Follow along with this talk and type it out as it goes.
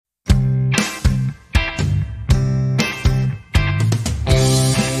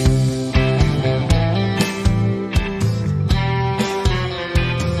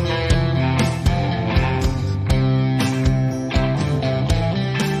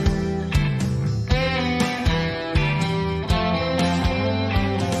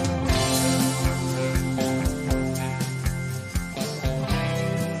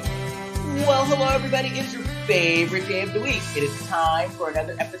everybody? It's your favorite day of the week. It is time for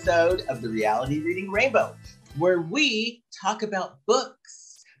another episode of the Reality Reading Rainbow, where we talk about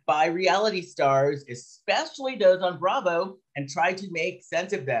books by reality stars, especially those on Bravo, and try to make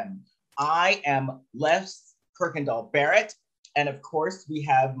sense of them. I am Les Kirkendall Barrett, and of course, we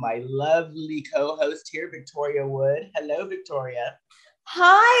have my lovely co-host here, Victoria Wood. Hello, Victoria.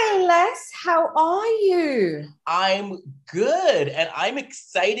 Hi, Les. How are you? I'm good, and I'm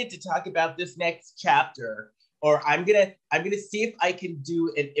excited to talk about this next chapter. Or I'm gonna see if I can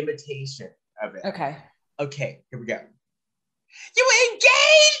do an imitation of it. Okay, here we go. You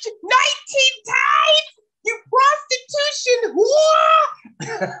engaged 19 times, you prostitution whore.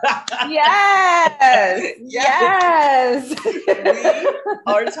 Yes.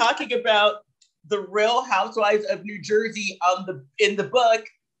 We are talking about the Real Housewives of New Jersey in the book,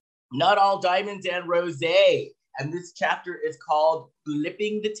 Not All Diamonds and Rosé. And this chapter is called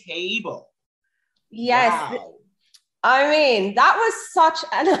Flipping the Table. Yes. Wow. I mean, that was such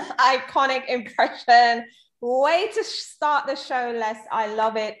an iconic impression. Way to start the show, Les. I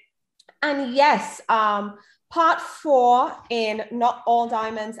love it. And yes, part 4 in Not All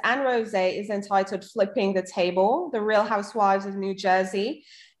Diamonds and Rosé is entitled Flipping the Table, The Real Housewives of New Jersey.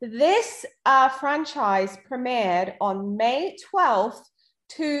 This franchise premiered on May 12th,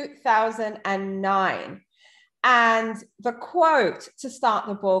 2009. And the quote to start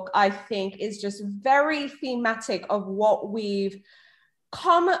the book, I think, is just very thematic of what we've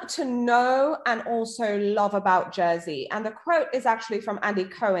come to know and also love about Jersey. And the quote is actually from Andy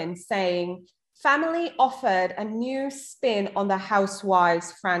Cohen saying, "Family offered a new spin on the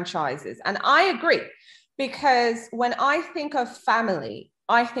Housewives franchises." And I agree, because when I think of family,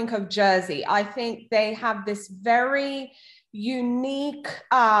 I think of Jersey. I think they have this very unique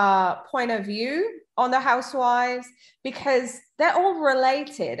point of view on the Housewives, because they're all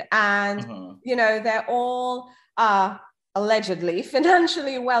related and, you know, they're all allegedly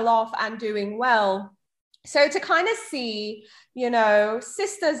financially well off and doing well. So to kind of see, you know,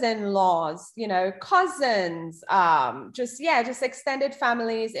 sisters-in-laws, you know, cousins, just extended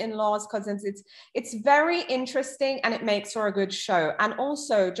families, in-laws, cousins, it's very interesting, and it makes for a good show. And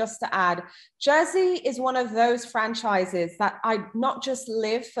also, just to add, Jersey is one of those franchises that I not just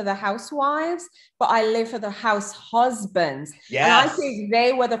live for the housewives, but I live for the house husbands. Yes. And I think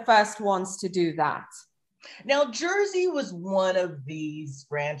they were the first ones to do that. Now, Jersey was one of these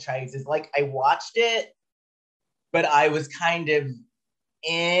franchises, like I watched it, but I was kind of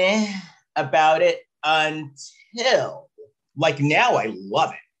about it until, like, now I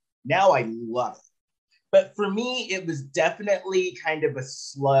love it. But for me, it was definitely kind of a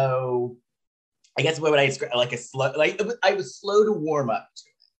slow, I guess what would I describe, like a slow, like I was slow to warm up to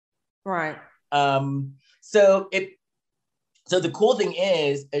it. Right. So the cool thing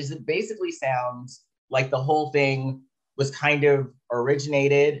is it basically sounds like the whole thing was kind of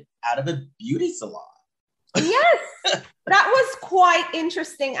originated out of a beauty salon. Yes, that was quite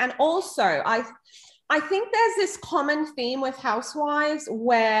interesting. And also, I think there's this common theme with Housewives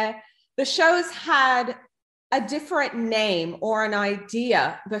where the shows had a different name or an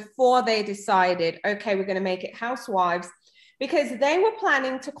idea before they decided, okay, we're going to make it Housewives, because they were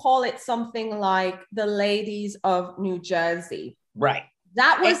planning to call it something like The Ladies of New Jersey. Right.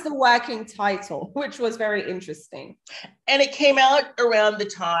 That was the working title, which was very interesting. And it came out around the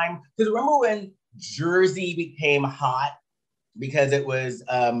time, because remember when Jersey became hot, because it was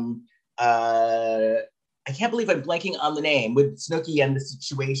I can't believe I'm blanking on the name, with Snooki and The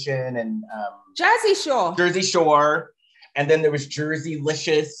Situation and Jersey Shore, and then there was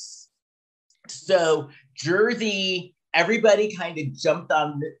Jerseylicious. So Jersey, everybody kind of jumped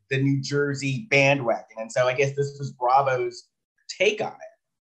on the New Jersey bandwagon, and so I guess this was Bravo's take on it.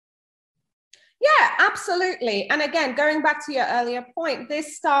 Yeah, absolutely. And again, going back to your earlier point,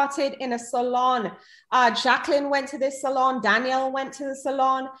 this started in a salon. Jacqueline went to this salon, Danielle went to the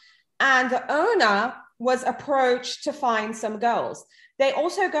salon, and the owner was approached to find some girls. They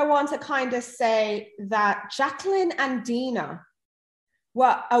also go on to kind of say that Jacqueline and Dina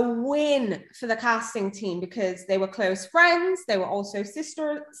were a win for the casting team because they were close friends. They were also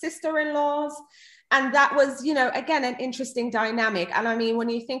sister-in-laws. And that was, you know, again, an interesting dynamic. And I mean, when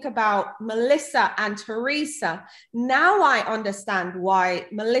you think about Melissa and Teresa, now I understand why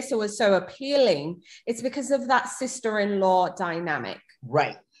Melissa was so appealing. It's because of that sister-in-law dynamic.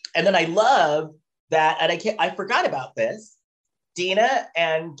 Right. And then I love that, and I forgot about this, Dina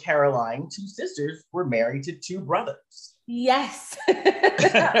and Caroline, 2 sisters, were married to 2 brothers. Yes.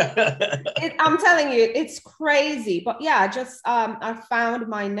 I'm telling you, it's crazy. But yeah, I found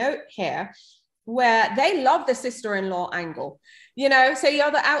my note here where they love the sister-in-law angle. you know, so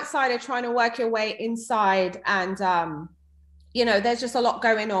you're the outsider trying to work your way inside, and you know, there's just a lot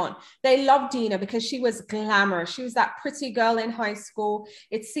going on. They loved Dina because she was glamorous. She was that pretty girl in high school.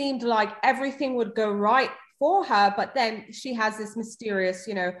 It seemed like everything would go right for her, but then she has this mysterious,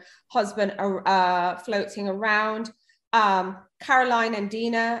 you know, husband floating around. Caroline and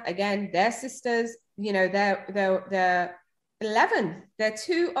Dina, again, they're sisters. You know, they're 11. They're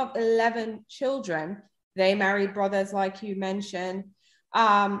two of 11 children. They married brothers, like you mentioned.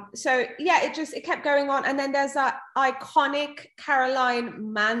 So yeah, it kept going on. And then there's that iconic Caroline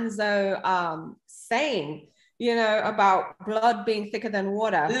Manzo saying, you know, about blood being thicker than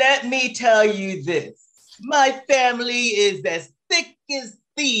water. Let me tell you this. My family is as thick as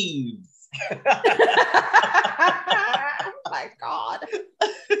thieves. Oh my God.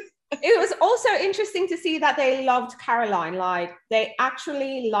 It was also interesting to see that they loved Caroline. Like, they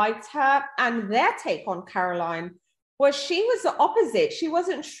actually liked her, and their take on Caroline was she was the opposite. She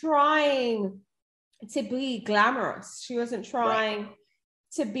wasn't trying to be glamorous. She wasn't trying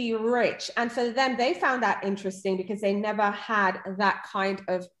to be rich. And for them, they found that interesting because they never had that kind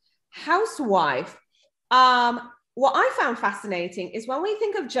of housewife. What I found fascinating is when we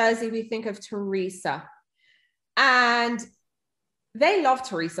think of Jersey, we think of Teresa. And they love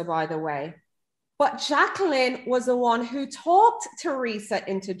Teresa, by the way. But Jacqueline was the one who talked Teresa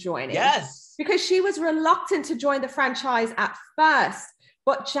into joining. Yes. Because she was reluctant to join the franchise at first.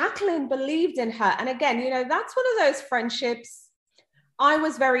 But Jacqueline believed in her. And again, you know, that's one of those friendships I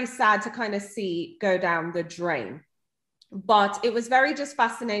was very sad to kind of see go down the drain. But it was very just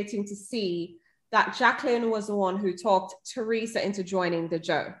fascinating to see that Jacqueline was the one who talked Teresa into joining the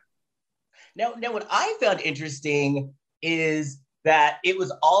Joe. Now, what I found interesting is that it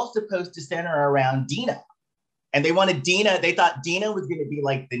was all supposed to center around Dina. And they wanted Dina, they thought Dina was going to be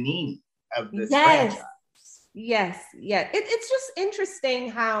like the Nene of this franchise. Yes. It's just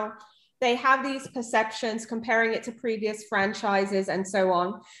interesting how they have these perceptions, comparing it to previous franchises and so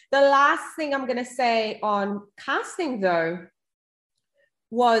on. The last thing I'm going to say on casting, though,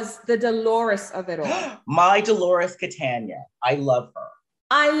 was the Dolores of it all. My Dolores Catania. I love her.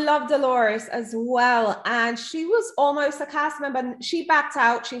 I love Dolores as well. And she was almost a cast member. She backed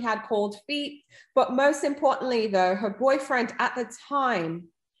out. She had cold feet. But most importantly, though, her boyfriend at the time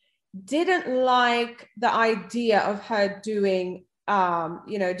didn't like the idea of her doing,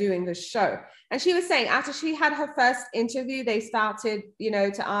 doing the show. And she was saying after she had her first interview, they started,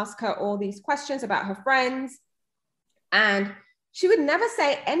 to ask her all these questions about her friends. And she would never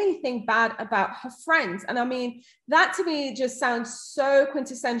say anything bad about her friends. And I mean, that to me just sounds so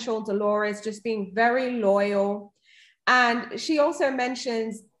quintessential Dolores, just being very loyal. And she also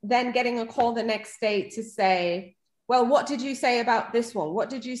mentions then getting a call the next day to say, well, what did you say about this one? What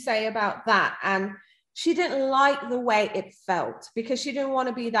did you say about that? And she didn't like the way it felt because she didn't want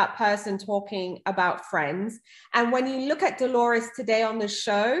to be that person talking about friends. And when you look at Dolores today on the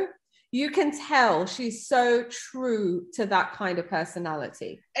show, you can tell she's so true to that kind of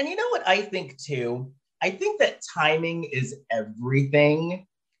personality. And you know what I think too? I think that timing is everything.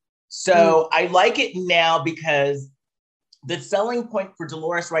 So I like it now because the selling point for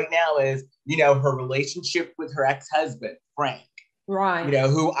Dolores right now is, her relationship with her ex-husband, Frank. Right.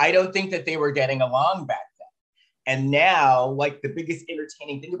 Who I don't think that they were getting along back then. And now, like, the biggest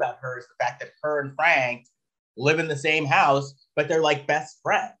entertaining thing about her is the fact that her and Frank live in the same house, but they're like best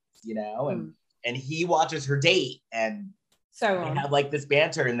friends. And he watches her date and so they have like this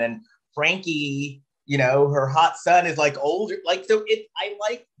banter. And then Frankie, her hot son is like older. Like, so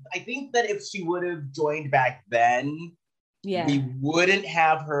I think that if she would have joined back then, we wouldn't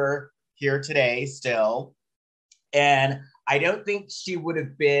have her here today still. And I don't think she would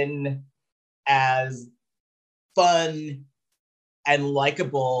have been as fun and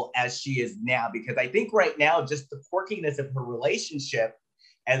likable as she is now, because I think right now, just the quirkiness of her relationship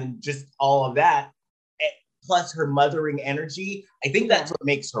and just all of that, plus her mothering energy, I think that's what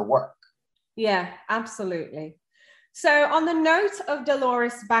makes her work. Yeah, absolutely. So on the note of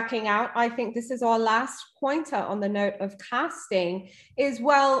Dolores backing out, I think this is our last pointer on the note of casting is,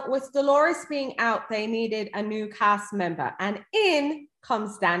 well, with Dolores being out, they needed a new cast member. And in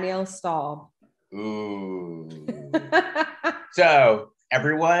comes Danielle Staub. Ooh. So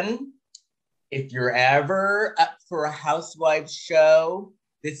everyone, if you're ever up for a Housewives show,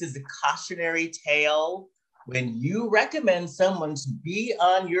 this is a cautionary tale. When you recommend someone to be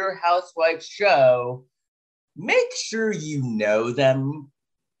on your Housewives show, make sure you know them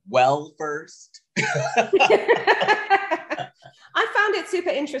well first. I found it super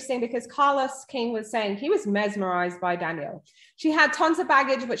interesting because Carlos King was saying he was mesmerized by Danielle. She had tons of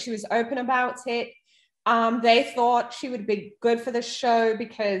baggage, but she was open about it. They thought she would be good for the show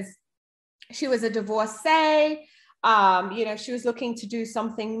because she was a divorcee. She was looking to do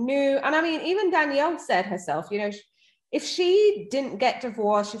something new. And I mean, even Danielle said herself, if she didn't get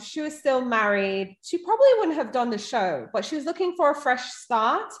divorced, if she was still married, she probably wouldn't have done the show, but she was looking for a fresh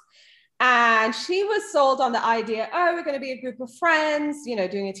start. And she was sold on the idea, oh, we're going to be a group of friends, doing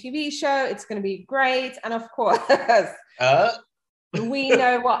a TV show. It's going to be great. And of course, we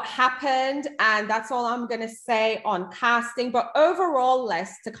know what happened. And that's all I'm going to say on casting. But overall,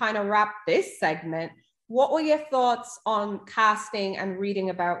 Les, to kind of wrap this segment, what were your thoughts on casting and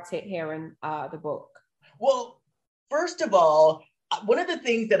reading about it here in the book? Well, first of all, one of the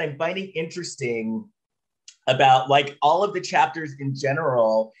things that I'm finding interesting about like all of the chapters in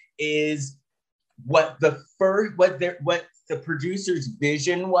general is what the producer's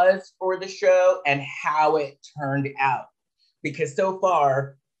vision was for the show and how it turned out. Because so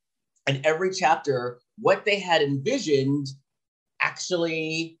far, in every chapter, what they had envisioned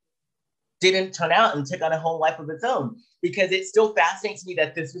actually didn't turn out and took on a whole life of its own. Because it still fascinates me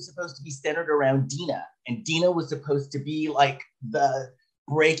that this was supposed to be centered around Dina. And Dina was supposed to be like the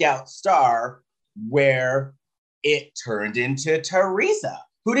breakout star, where it turned into Teresa,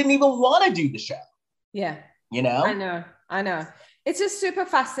 who didn't even want to do the show. Yeah. I know. It's just super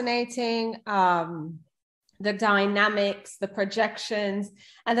fascinating. The dynamics, the projections,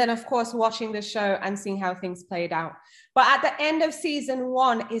 and then of course watching the show and seeing how things played out. But at the end of season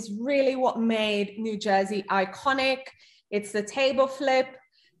 1 is really what made New Jersey iconic. It's the table flip,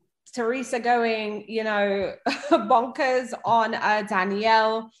 Teresa going, bonkers on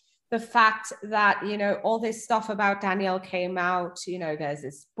Danielle. The fact that, all this stuff about Danielle came out, there's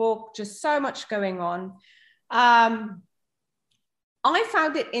this book, just so much going on. I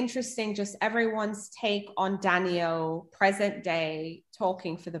found it interesting, just everyone's take on Danielle present day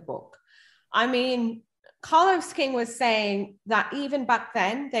talking for the book. I mean, Carlos King was saying that even back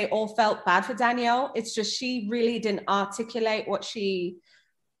then, they all felt bad for Danielle. It's just she really didn't articulate what she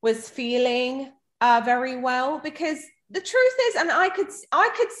was feeling very well, because the truth is, and I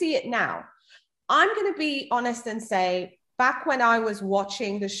could see it now. I'm going to be honest and say, back when I was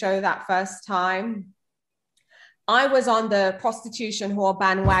watching the show that first time, I was on the prostitution whore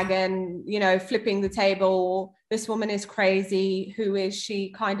bandwagon, flipping the table. This woman is crazy. Who is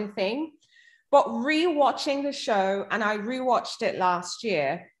she? Kind of thing. But rewatching the show, and I rewatched it last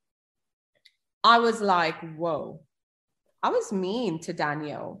year, I was like, whoa, I was mean to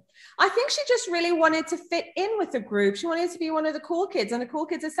Danielle. I think she just really wanted to fit in with the group. She wanted to be one of the cool kids, and the cool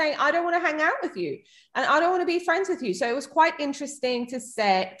kids are saying, I don't want to hang out with you, and I don't want to be friends with you. So it was quite interesting to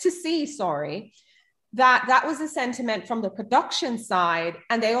see, that was the sentiment from the production side,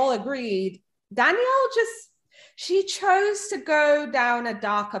 and they all agreed. Danielle she chose to go down a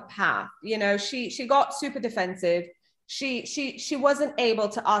darker path. She got super defensive. She wasn't able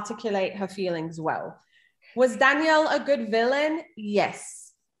to articulate her feelings well. Was Danielle a good villain?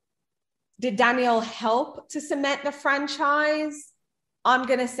 Yes. Did Danielle help to cement the franchise? I'm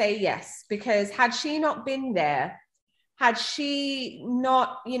going to say yes, because had she not been there, had she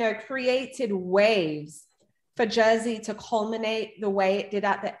not, created waves for Jersey to culminate the way it did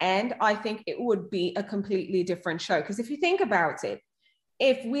at the end, I think it would be a completely different show. Because if you think about it,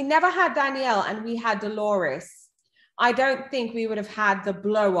 if we never had Danielle and we had Dolores, I don't think we would have had the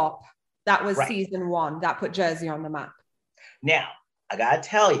blow up that was season 1 that put Jersey on the map. Now, I got to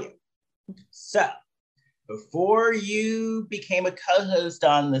tell you, so before you became a co-host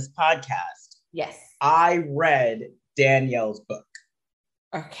on this podcast, yes, I read Danielle's book.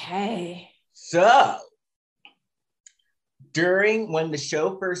 Okay. So when the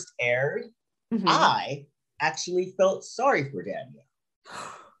show first aired, I actually felt sorry for Danielle.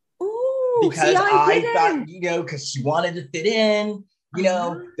 Ooh, because I thought, because she wanted to fit in,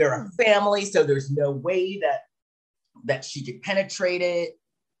 they're a family, so there's no way that she could penetrate it.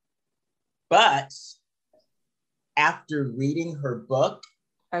 But after reading her book,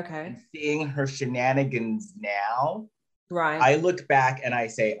 and seeing her shenanigans now, I look back and I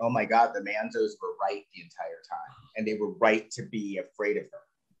say, oh my God, the Manzos were right the entire time. And they were right to be afraid of her.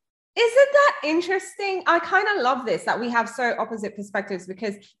 Isn't that interesting? I kind of love this, that we have so opposite perspectives,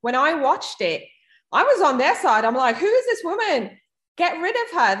 because when I watched it, I was on their side. I'm like, who is this woman? Get rid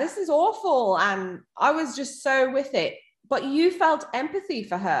of her. This is awful. And I was just so with it. But you felt empathy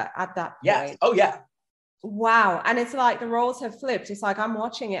for her at that point. Yes. Oh, yeah. Wow. And it's like the roles have flipped. It's like I'm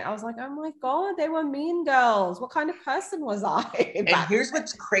watching it. I was like, oh my God, they were mean girls. What kind of person was I? And here's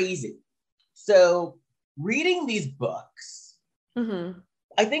what's crazy. So reading these books,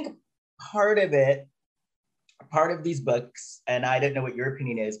 I think part of it part of these books, and I don't know what your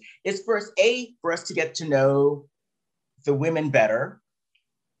opinion is for us to get to know the women better.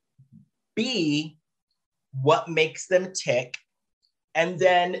 B, what makes them tick. And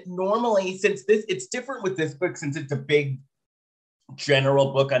then normally, since it's different with this book, since it's a big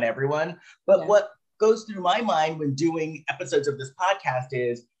general book on everyone, but what goes through my mind when doing episodes of this podcast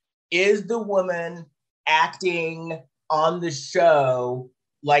is the woman acting on the show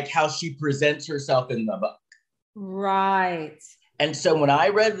like how she presents herself in the book? Right. And so when I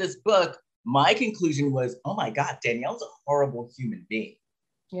read this book, my conclusion was, oh my God, Danielle's a horrible human being.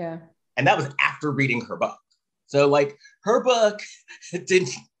 Yeah. And that was after reading her book. So like her book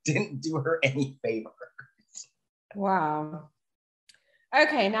didn't do her any favors. Wow.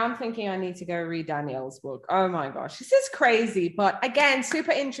 Okay, now I'm thinking I need to go read Danielle's book. Oh my gosh, this is crazy, but again,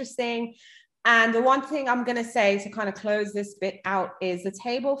 super interesting. And the one thing I'm going to say to kind of close this bit out is the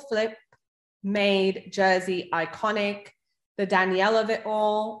table flip made Jersey iconic. The Danielle of it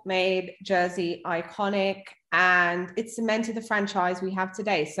all made Jersey iconic, and it cemented the franchise we have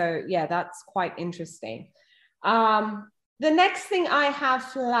today. So yeah, that's quite interesting. The next thing I have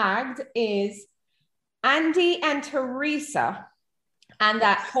flagged is Andy and Teresa and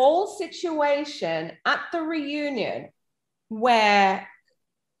that whole situation at the reunion where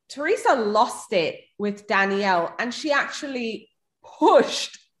Teresa lost it with Danielle and she actually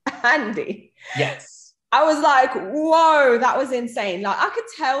pushed Andy. Yes. I was like, whoa, that was insane. Like I could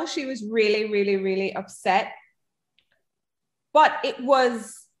tell she was really, really, really upset. But it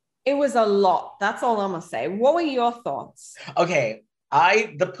was a lot. That's all I'm gonna say. What were your thoughts? Okay.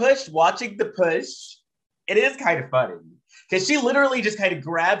 Watching the push, it is kind of funny. Because she literally just kind of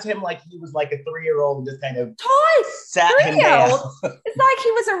grabbed him like he was like a 3-year-old and just kind of sat him down. It's like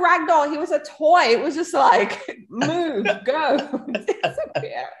he was a rag doll. He was a toy. It was just like, move, go.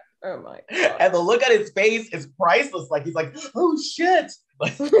 Disappear. Oh my God. And the look on his face is priceless. Like he's like, oh shit.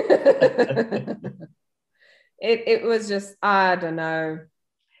 It was just, I don't know.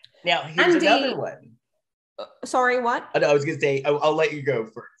 Now, here's another one. Sorry, what? Oh, no, I was going to say, I'll let you go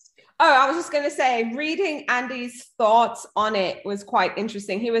first. Oh, I was just going to say, reading Andy's thoughts on it was quite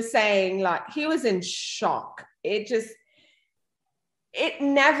interesting. He was saying like, he was in shock. It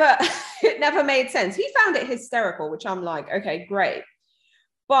never made sense. He found it hysterical, which I'm like, okay, great.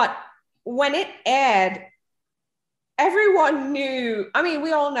 But when it aired, everyone knew, I mean,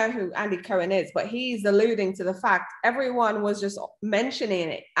 we all know who Andy Cohen is, but he's alluding to the fact everyone was just mentioning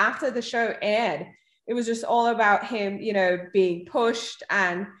it after the show aired. It was just all about him, being pushed,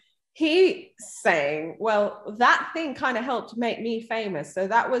 and he saying, well, that thing kind of helped make me famous. So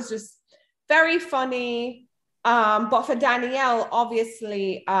that was just very funny. But for Danielle,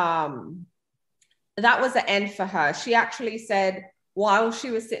 obviously, that was the end for her. She actually said, while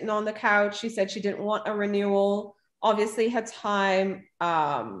she was sitting on the couch, she said she didn't want a renewal. Obviously, her time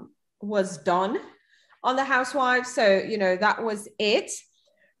was done on the Housewives. So, that was it.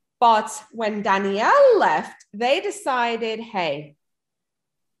 But when Danielle left, they decided, hey,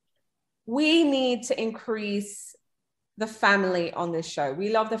 we need to increase the family on this show.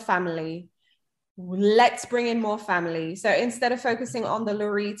 We love the family. Let's bring in more family. So instead of focusing on the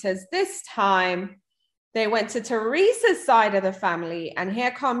Loritas this time, they went to Teresa's side of the family. And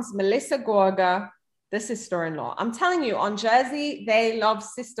here comes Melissa Gorga, the sister-in-law. I'm telling you, on Jersey, they love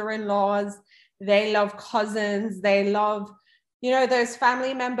sister-in-laws. They love cousins. They love, those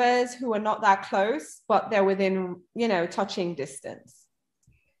family members who are not that close, but they're within, touching distance.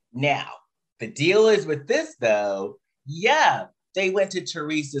 Now, the deal is with this, though, yeah, they went to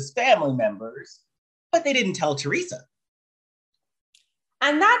Teresa's family members, but they didn't tell Teresa.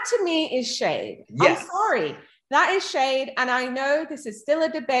 And that to me is shade. Yes. I'm sorry. That is shade. And I know this is still a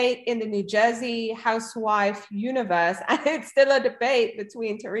debate in the New Jersey housewife universe. And it's still a debate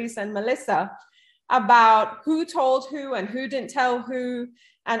between Teresa and Melissa about who told who and who didn't tell who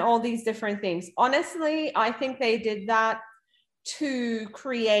and all these different things. Honestly, I think they did that to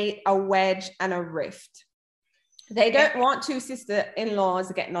create a wedge and a rift. They don't want two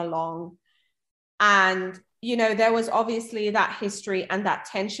sister-in-laws getting along. And, there was obviously that history and that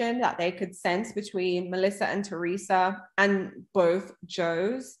tension that they could sense between Melissa and Teresa and both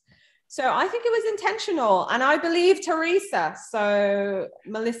Joes. So I think it was intentional. And I believe Teresa. So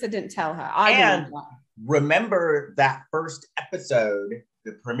Melissa didn't tell her. And remember that first episode,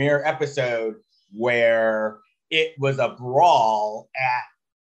 the premiere episode, where it was a brawl at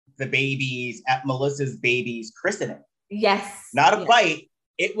Melissa's baby's christening. Yes. Not a fight.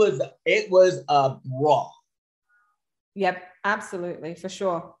 It was a brawl. Yep, absolutely, for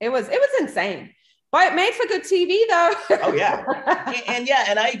sure. It was insane. But it made for good TV though. Oh yeah.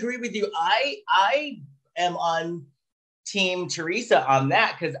 and I agree with you. am on Team Teresa on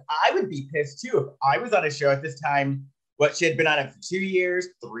that, because I would be pissed too if I was on a show at this time. What, she had been on it for 2 years,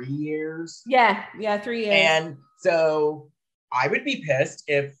 3 years? Yeah, 3 years. And so I would be pissed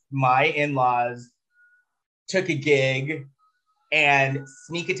if my in-laws took a gig and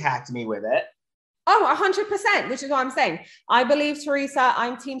sneak attacked me with it. Oh, 100%, which is what I'm saying. I believe Teresa.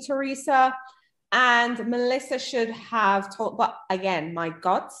 I'm Team Teresa. And Melissa should have told, but again, my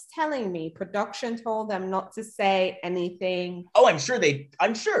gut's telling me production told them not to say anything. Oh, I'm sure they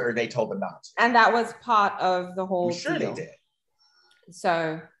told them not to. And that was part of the whole I'm sure deal. they did.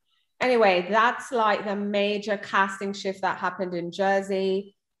 So anyway, that's like the major casting shift that happened in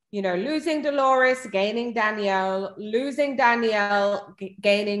Jersey. You know, losing Dolores, gaining Danielle, losing Danielle,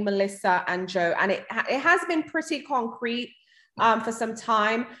 gaining Melissa and Joe. And it has been pretty concrete for some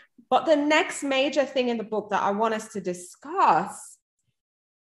time. But the next major thing in the book that I want us to discuss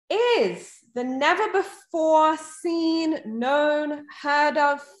is the never before seen, known, heard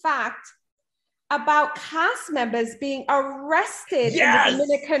of fact about cast members being arrested in the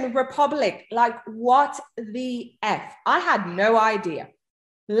Dominican Republic. Like, what the F? I had no idea.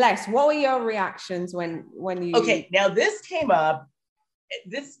 Les, what were your reactions when you... Okay, now this came up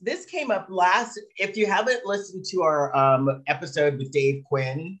last, if you haven't listened to our episode with Dave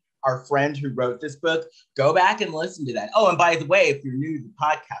Quinn, our friend who wrote this book, go back and listen to that. Oh, and by the way, if you're new to the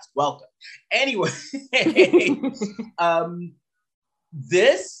podcast, welcome. Anyway,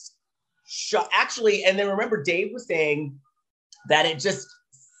 this show, actually, and then remember Dave was saying that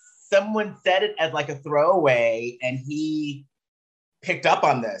someone said it as like a throwaway, and he picked up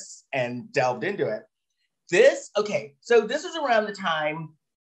on this and delved into it. So this is around the time,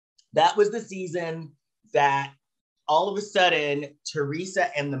 that was the season that all of a sudden,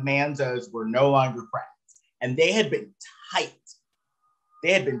 Teresa and the Manzos were no longer friends. And they had been tight.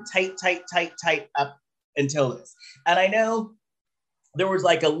 They had been tight up until this. And I know there was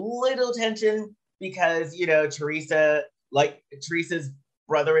like a little tension because, you know, Teresa's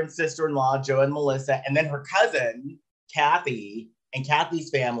brother and sister-in-law, Joe and Melissa, and then her cousin, Kathy, and Kathy's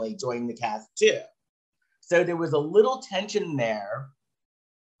family joined the cast too. So there was a little tension there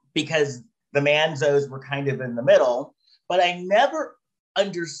because the Manzos were kind of in the middle, but I never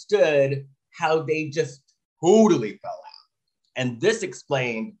understood how they just totally fell out. And this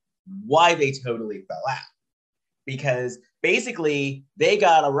explained why they totally fell out. Because basically they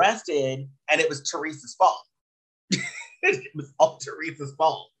got arrested and it was Teresa's fault. It was all Teresa's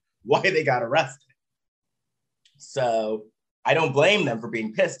fault why they got arrested. So I don't blame them for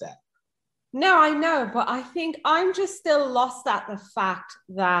being pissed at. No, I know, but I think I'm just still lost at the fact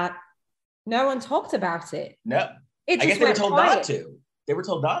that no one talked about it. No, I guess they were told not to. They were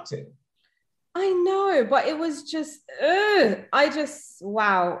told not to. I know, but it was just,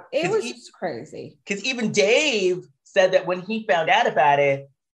 wow. It was just crazy. Because even Dave said that when he found out about it,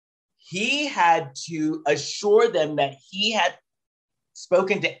 he had to assure them that he had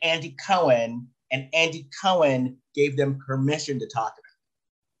spoken to Andy Cohen, and Andy Cohen gave them permission to talk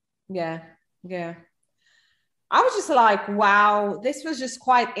about it. Yeah. I was just like, wow, this was just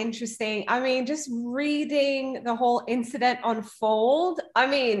quite interesting. I mean, just reading the whole incident unfold. I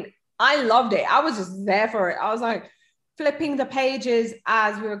mean, I loved it. I was just there for it. I was like flipping the pages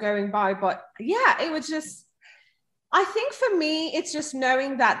as we were going by. But yeah, it was just, I think for me, it's just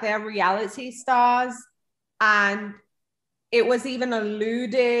knowing that they're reality stars. And it was even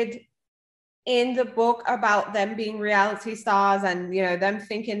alluded in the book about them being reality stars and, you know, them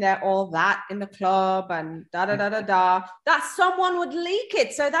thinking they're all that in the club and that someone would leak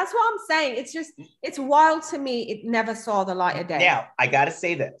it. So that's what I'm saying. It's just, it's wild to me. It never saw the light of day. Now, I got to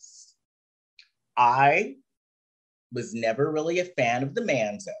say this. I was never really a fan of the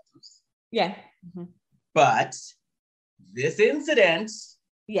Manzos. Yeah. Mm-hmm. But this incident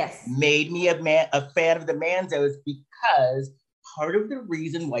made me a fan of the Manzos, because part of the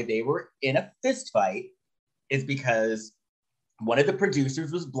reason why they were in a fist fight is because one of the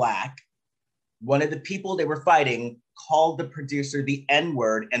producers was Black. One of the people they were fighting called the producer the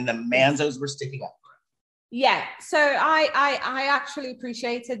N-word, and the Manzos were sticking up for it. Yeah, so I actually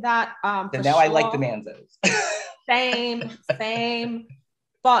appreciated that. So now I like the Manzos. Same.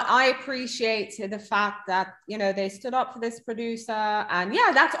 But I appreciate the fact that, you know, they stood up for this producer. And yeah,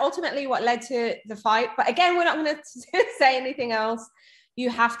 that's ultimately what led to the fight. But again, we're not going to say anything else.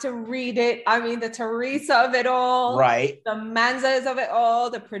 You have to read it. I mean, the Teresa of it all. Right. The Manzos of it all.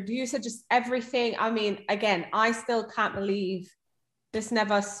 The producer, just everything. I mean, again, I still can't believe this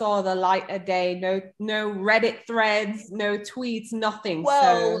never saw the light of day. No Reddit threads, no tweets, nothing.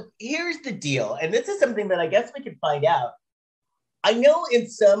 Well, here's the deal. And this is something that I guess we can find out. I know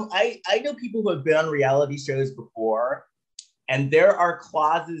I know people who have been on reality shows before, and there are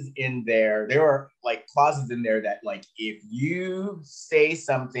clauses in there. There are like clauses in there that like if you say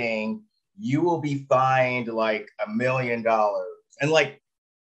something, you will be fined like $1 million. And like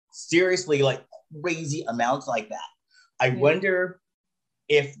seriously, like crazy amounts like that. I wonder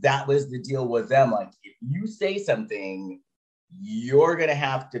if that was the deal with them. Like if you say something, you're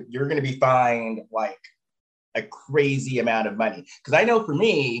gonna be fined like a crazy amount of money. Because I know for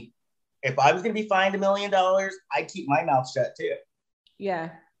me, if I was going to be fined $1 million, I'd keep my mouth shut too.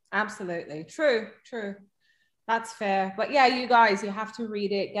 Yeah, absolutely. True, true. That's fair. But yeah, you guys, you have to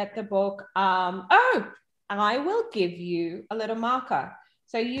read it, get the book. Oh, I will give you a little marker.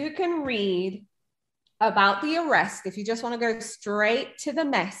 So you can read about the arrest if you just want to go straight to the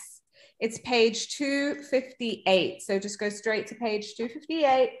mess. It's page 258. So just go straight to page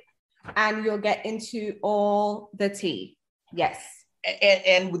 258 and you'll get into all the tea. Yes.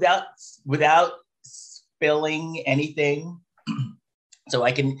 And without spilling anything, so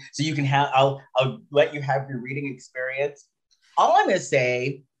you can have, I'll let you have your reading experience. All I'm gonna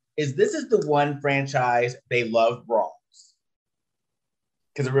say is this is the one franchise they love brawls.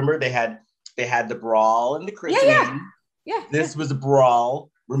 Because remember they had the brawl and the christening. Yeah. This was a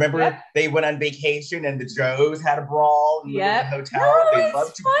brawl. Remember, they went on vacation and the Joes had a brawl in the hotel. They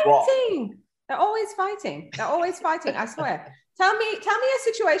love to brawl. They're always fighting. They're always fighting. I swear. Tell me a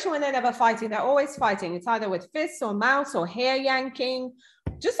situation when they're never fighting. They're always fighting. It's either with fists or mouths or hair yanking,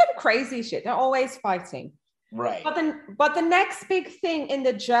 just some crazy shit. They're always fighting. Right. But the next big thing in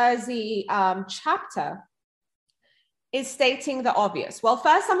the Jersey chapter is stating the obvious. Well,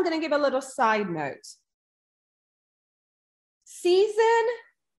 first I'm going to give a little side note. Season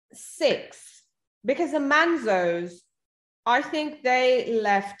 6, because the Manzos, I think they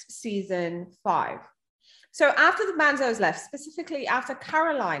left season 5. So after the Manzos left, specifically after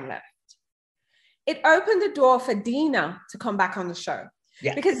Caroline left, it opened the door for Dina to come back on the show.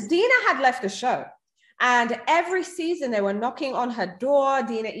 Yes. Because Dina had left the show. And every season they were knocking on her door.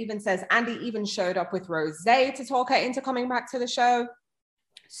 Dina even says Andy even showed up with Rosé to talk her into coming back to the show.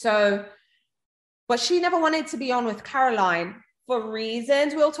 So, but she never wanted to be on with Caroline for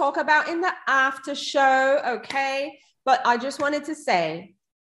reasons we'll talk about in the after show, okay? But I just wanted to say,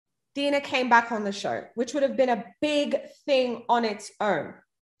 Dina came back on the show, which would have been a big thing on its own.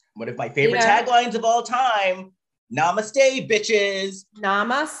 One of my favorite taglines of all time. Namaste, bitches.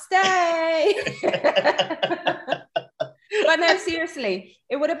 Namaste. But no, seriously,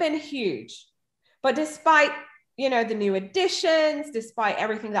 it would have been huge. But despite, the new additions, despite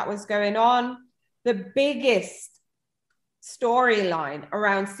everything that was going on, the biggest storyline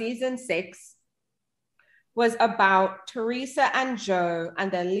around season 6 was about Teresa and Joe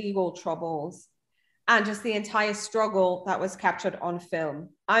and their legal troubles and just the entire struggle that was captured on film.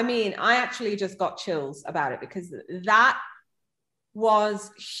 I mean, I actually just got chills about it because that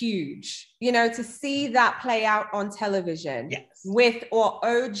was huge, to see that play out on television. Yes. With or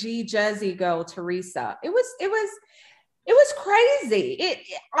OG Jersey girl Teresa. It was crazy.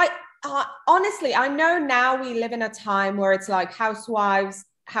 Honestly, I know now we live in a time where it's like housewives,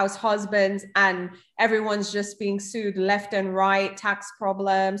 house husbands, and everyone's just being sued left and right, tax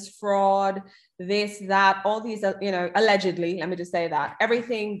problems, fraud, this, that, all these, allegedly, let me just say that,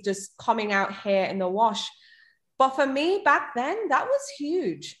 everything just coming out here in the wash. But for me back then, that was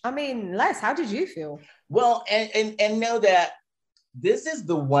huge. I mean, Les, how did you feel? Well, and know that this is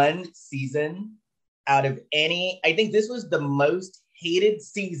the one season out of any, I think this was the most hated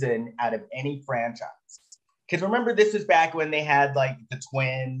season out of any franchise. Because remember, this was back when they had like the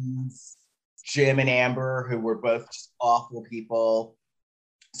twins, Jim and Amber, who were both just awful people.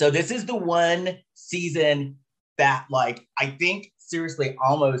 So this is the one season that, like, I think seriously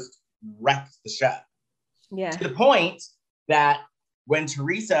almost wrecked the show. Yeah. To the point that when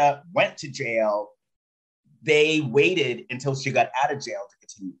Teresa went to jail, they waited until she got out of jail to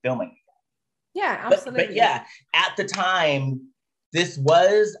continue filming again. Yeah, absolutely. But yeah, at the time, this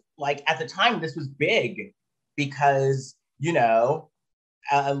was big because, what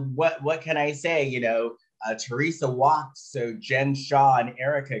can I say? Teresa walked so Jen Shaw and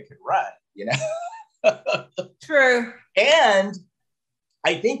Erica could run, True. And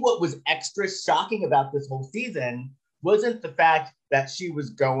I think what was extra shocking about this whole season wasn't the fact that she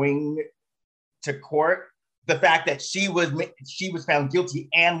was going to court, the fact that she was found guilty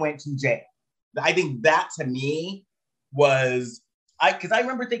and went to jail. I think that to me was, because I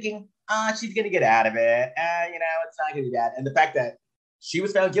remember thinking, she's going to get out of it. It's not going to be bad. And the fact that she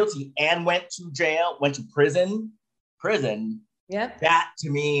was found guilty and went to jail, went to prison. Yeah. That to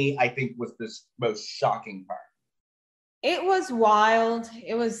me, I think was the most shocking part. It was wild.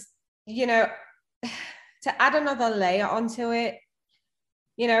 It was, you know, to add another layer onto it,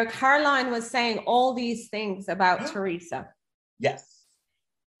 you know, Caroline was saying all these things about Teresa. Yes.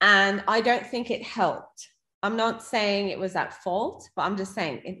 And I don't think it helped. I'm not saying it was at fault, but I'm just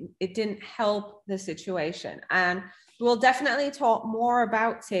saying it didn't help the situation. And we'll definitely talk more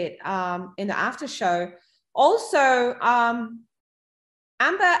about it in the after show. Also, Amber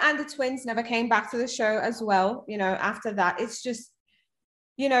and the twins never came back to the show as well. You know, after that, it's just,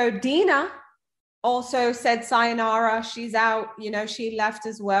 you know, Dina also said sayonara. She's out, you know, she left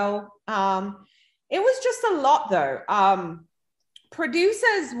as well. It was just a lot though.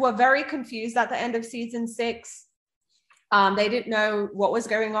 Producers were very confused at the end of season 6. They didn't know what was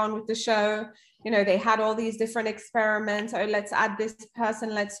going on with the show. You know, they had all these different experiments. Oh, let's add this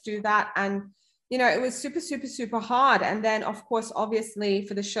person, let's do that. And, you know, it was super, super, super hard. And then, of course, obviously,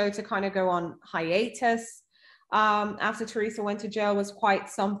 for the show to kind of go on hiatus after Teresa went to jail was quite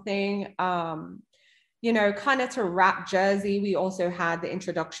something. You know, kind of to wrap Jersey, we also had the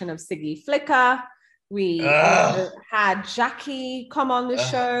introduction of Siggy Flicker. We also had Jackie come on the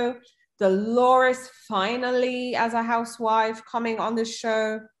show. Dolores finally as a housewife coming on the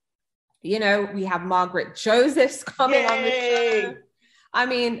show. You know, we have Margaret Josephs coming on the show. I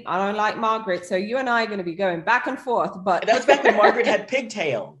mean, I don't like Margaret, so you and I are going to be going back and forth. But that was back when Margaret had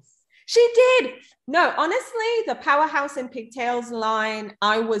pigtails. She did. No, honestly, the Powerhouse and Pigtails line,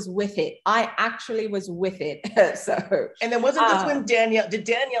 I was with it. I actually was with it. So, and then wasn't this when did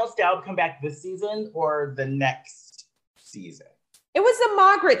Danielle Staub come back this season or the next season? It was the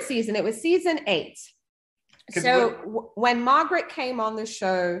Margaret season. It was season 8. So when Margaret came on the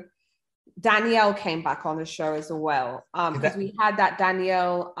show, Danielle came back on the show as well. Because we had that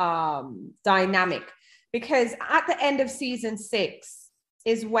Danielle dynamic. Because at the end of season 6,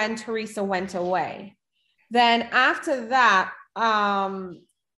 is when Teresa went away. Then after that,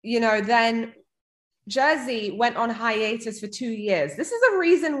 you know, then Jersey went on hiatus for 2 years. This is a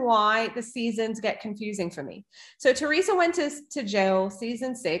reason why the seasons get confusing for me. So Teresa went to jail,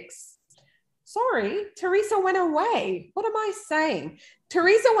 season 6. Sorry, Teresa went away. What am I saying?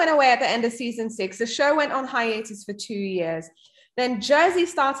 Teresa went away at the end of season 6. The show went on hiatus for 2 years. Then Jersey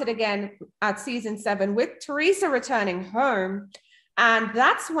started again at season 7 with Teresa returning home. And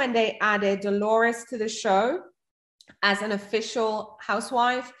that's when they added Dolores to the show as an official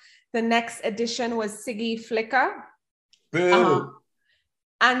housewife. The next edition was Siggy Flicker.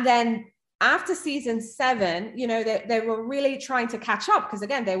 And then after season 7, you know, they were really trying to catch up because,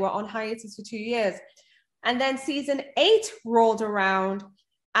 again, they were on hiatus for 2 years. And then season 8 rolled around.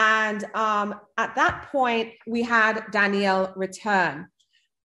 And at that point, we had Danielle return.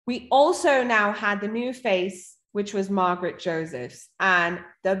 We also now had the new face, which was Margaret Josephs. And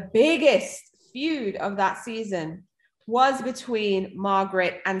the biggest feud of that season was between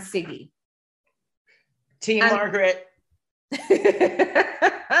Margaret and Siggy. Team Margaret.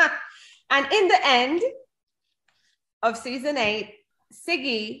 And in the end of season 8,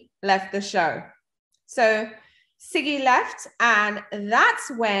 Siggy left the show. So Siggy left, and that's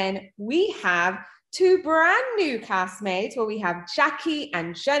when we have 2 brand new castmates, where we have Jackie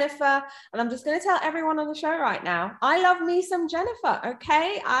and Jennifer. And I'm just going to tell everyone on the show right now, I love me some Jennifer,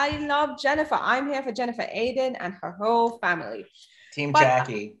 okay? I love Jennifer. I'm here for Jennifer Aiden and her whole family. Team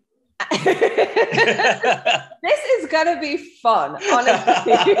Jackie. This is going to be fun,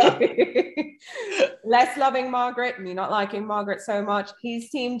 honestly. Less loving Margaret, me not liking Margaret so much. He's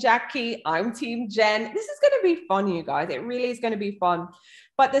Team Jackie, I'm Team Jen. This is going to be fun, you guys. It really is going to be fun.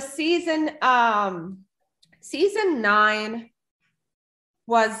 But the season 9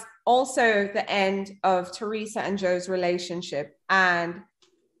 was also the end of Teresa and Joe's relationship. And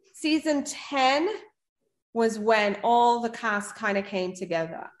season 10 was when all the cast kind of came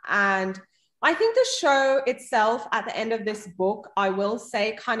together. And I think the show itself, at the end of this book, I will say,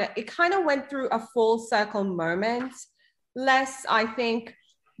 it kind of went through a full circle moment. I think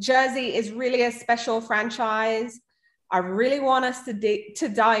Jersey is really a special franchise. I really want us to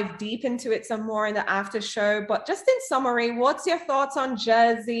dive deep into it some more in the after show. But just in summary, what's your thoughts on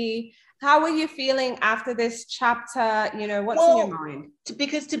Jersey? How are you feeling after this chapter? You know, what's in your mind?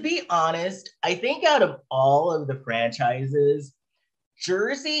 Because to be honest, I think out of all of the franchises,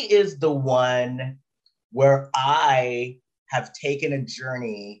 Jersey is the one where I have taken a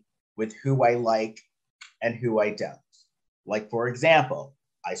journey with who I like and who I don't. Like, for example,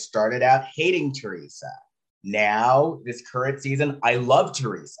 I started out hating Teresa. Now, this current season, I love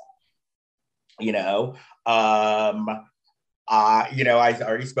Teresa. You know, I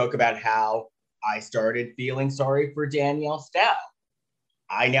already spoke about how I started feeling sorry for Danielle Staub.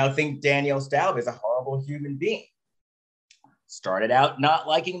 I now think Danielle Staub is a horrible human being. started out not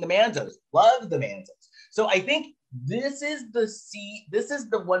liking the Manzos, loved the Manzos. So I think this is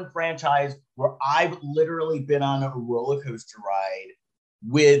the one franchise where I've literally been on a roller coaster ride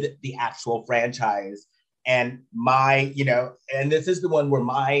with the actual franchise. And and this is the one where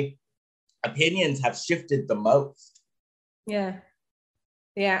my opinions have shifted the most. Yeah,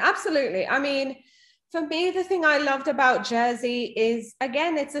 absolutely. I mean, for me, the thing I loved about Jersey is,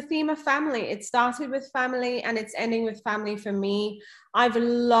 again, it's a theme of family. It started with family and it's ending with family for me. I've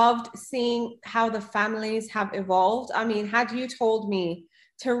loved seeing how the families have evolved. I mean, had you told me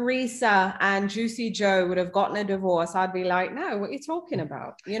Teresa and Juicy Joe would have gotten a divorce, I'd be like, no, what are you talking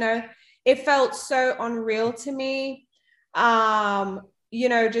about? It felt so unreal to me.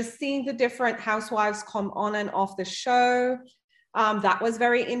 Just seeing the different housewives come on and off the show. That was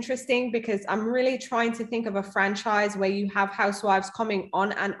very interesting because I'm really trying to think of a franchise where you have housewives coming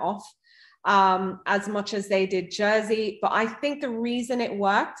on and off as much as they did Jersey. But I think the reason it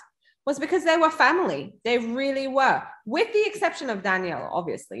worked was because they were family. They really were, with the exception of Danielle,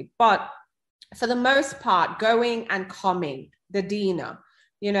 obviously. But for the most part, going and coming, the Dina,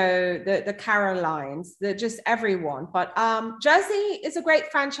 the Carolines, just everyone. But Jersey is a great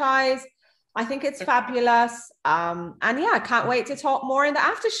franchise. I think it's fabulous. And yeah, I can't wait to talk more in the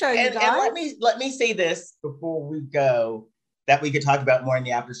after show, you guys. And let me say this before we go, that we could talk about more in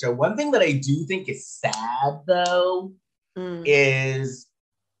the after show. One thing that I do think is sad, though, is,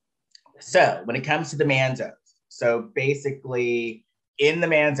 so when it comes to the Manzos, so basically in the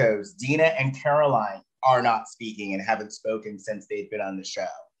Manzos, Dina and Caroline are not speaking and haven't spoken since they've been on the show.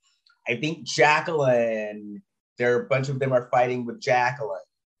 I think Jacqueline, a bunch of them are fighting with Jacqueline.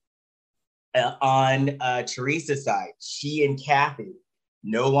 On Teresa's side, she and Kathy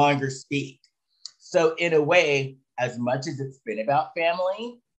no longer speak. So in a way, as much as it's been about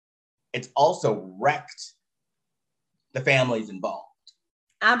family, it's also wrecked the families involved.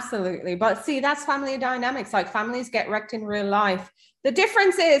 Absolutely. But see, that's family dynamics. Like, families get wrecked in real life. The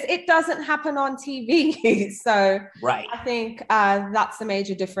difference is it doesn't happen on TV. So right. I think that's the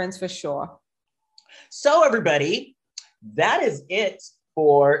major difference for sure. So everybody, that is it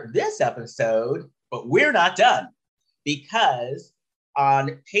for this episode, but we're not done, because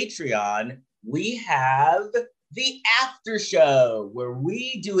on Patreon, we have the after show where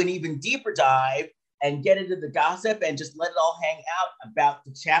we do an even deeper dive and get into the gossip and just let it all hang out about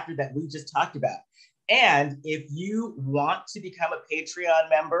the chapter that we just talked about. And if you want to become a Patreon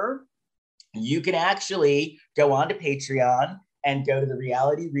member, you can actually go on to Patreon and go to the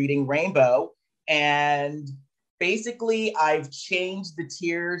Reality Reading Rainbow. And basically, I've changed the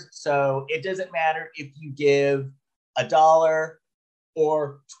tiers, so it doesn't matter if you give $1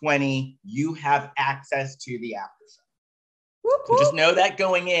 or $20, you have access to the after show. So just know that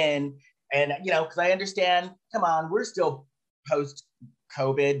going in, and because I understand, come on, we're still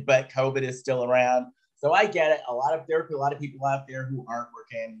post-COVID, but COVID is still around. So I get it. There are a lot of people out there who aren't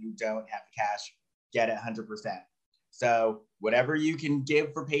working, who don't have the cash, get it 100%. So whatever you can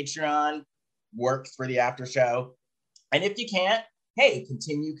give for Patreon works for the after show. And if you can't, hey,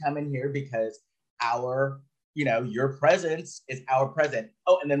 continue coming here, because your presence is our present.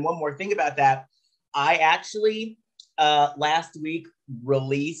 Oh, and then one more thing about that. I actually last week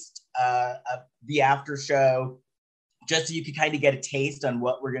released the after show just so you could kind of get a taste on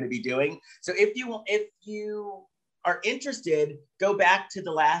what we're going to be doing. So if you are interested, go back to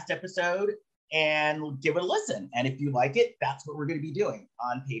the last episode and give it a listen. And if you like it, that's what we're going to be doing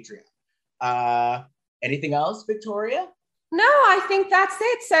on Patreon. Anything else, Victoria? No, I think that's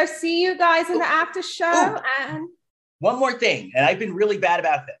it. So see you guys in the after show. And one more thing, and I've been really bad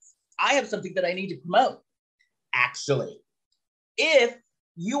about this. I have something that I need to promote. Actually, if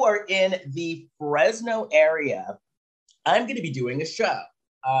you are in the Fresno area, I'm going to be doing a show.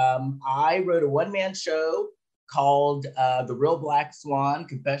 I wrote a one-man show called The Real Black Swan,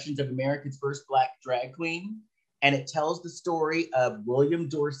 Confessions of America's First Black Drag Queen. And it tells the story of William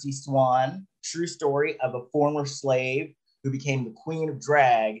Dorsey Swan, true story of a former slave who became the queen of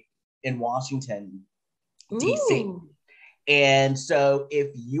drag in Washington, D.C. And so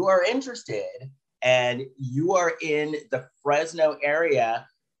if you are interested and you are in the Fresno area,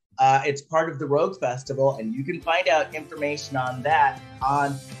 it's part of the Rogue Festival, and you can find out information on that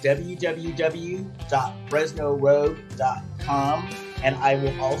on www.fresnorogue.com. And I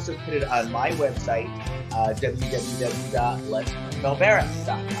will also put it on my website,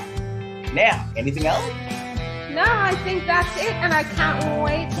 www.lesbelvera.com. Now, anything else? No, I think that's it. And I can't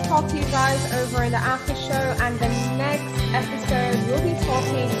wait to talk to you guys over in the after show. And the next episode, we'll be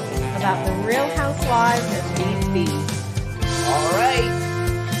talking about the Real Housewives of DC. All right.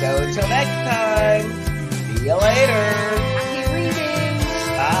 So until next time, see you later.